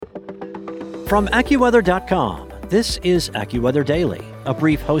From AccuWeather.com, this is AccuWeather Daily, a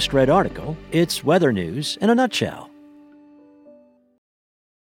brief host-read article. It's weather news in a nutshell.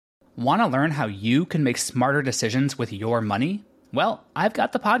 Want to learn how you can make smarter decisions with your money? Well, I've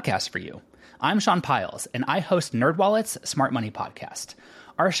got the podcast for you. I'm Sean Piles, and I host NerdWallet's Smart Money Podcast.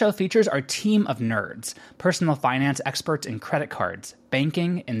 Our show features our team of nerds, personal finance experts in credit cards,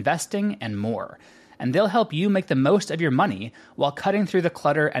 banking, investing, and more. And they'll help you make the most of your money while cutting through the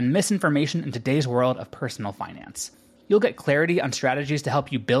clutter and misinformation in today's world of personal finance. You'll get clarity on strategies to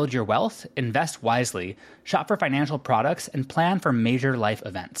help you build your wealth, invest wisely, shop for financial products, and plan for major life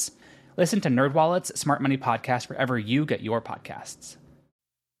events. Listen to NerdWallet's Smart Money Podcast wherever you get your podcasts.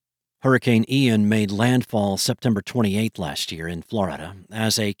 Hurricane Ian made landfall September 28th last year in Florida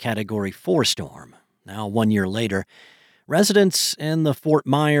as a Category 4 storm. Now, 1 year later, residents in the Fort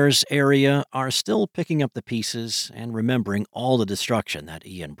Myers area are still picking up the pieces and remembering all the destruction that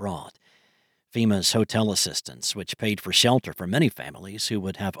Ian brought. FEMA's hotel assistance, which paid for shelter for many families who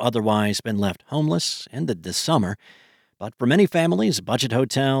would have otherwise been left homeless, ended this summer. But for many families, budget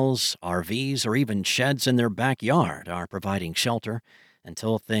hotels, RVs, or even sheds in their backyard are providing shelter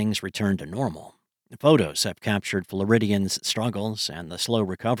until things return to normal. Photos have captured Floridians' struggles and the slow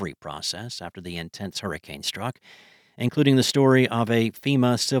recovery process after the intense hurricane struck, including the story of a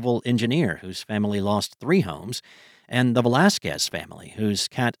FEMA civil engineer whose family lost 3 homes, and the Velasquez family, whose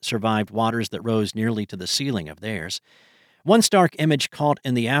cat survived waters that rose nearly to the ceiling of theirs. One stark image caught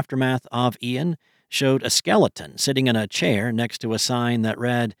in the aftermath of Ian showed a skeleton sitting in a chair next to a sign that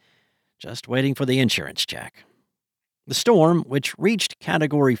read, "Just waiting for the insurance check." The storm, which reached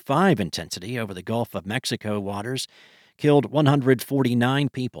Category 5 intensity over the Gulf of Mexico waters, killed 149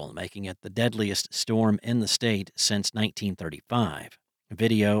 people, making it the deadliest storm in the state since 1935.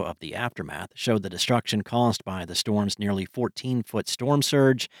 Video of the aftermath showed the destruction caused by the storm's nearly 14-foot storm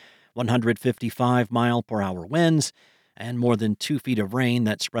surge, 155-mile-per-hour winds, and more than 2 feet of rain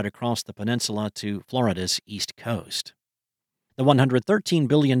that spread across the peninsula to Florida's east coast. The $113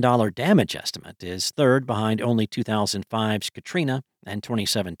 billion damage estimate is third behind only 2005's Katrina and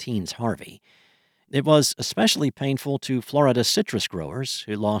 2017's Harvey. It was especially painful to Florida citrus growers,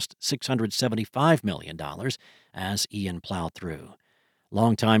 who lost $675 million as Ian plowed through.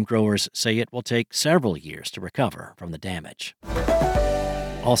 Longtime growers say it will take several years to recover from the damage.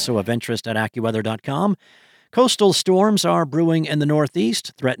 Also of interest at AccuWeather.com, coastal storms are brewing in the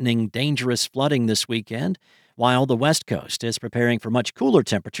Northeast, threatening dangerous flooding this weekend, while the West Coast is preparing for much cooler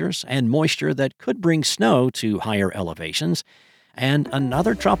temperatures and moisture that could bring snow to higher elevations. And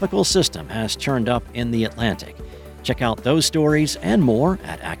another tropical system has churned up in the Atlantic. Check out those stories and more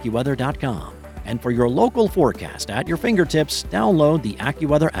at AccuWeather.com. And for your local forecast at your fingertips, download the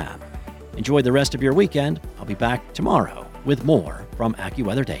AccuWeather app. Enjoy the rest of your weekend. I'll be back tomorrow with more from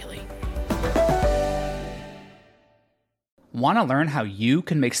AccuWeather Daily. Want to learn how you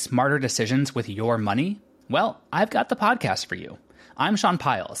can make smarter decisions with your money? Well, I've got the podcast for you. I'm Sean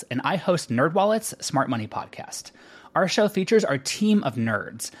Piles, and I host NerdWallet's Smart Money Podcast. Our show features our team of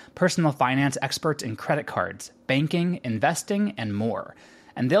nerds, personal finance experts in credit cards, banking, investing, and more.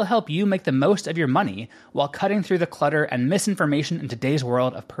 And they'll help you make the most of your money while cutting through the clutter and misinformation in today's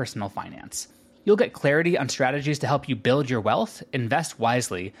world of personal finance. You'll get clarity on strategies to help you build your wealth, invest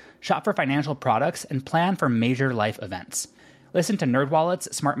wisely, shop for financial products, and plan for major life events. Listen to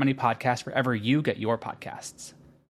NerdWallet's Smart Money Podcast wherever you get your podcasts.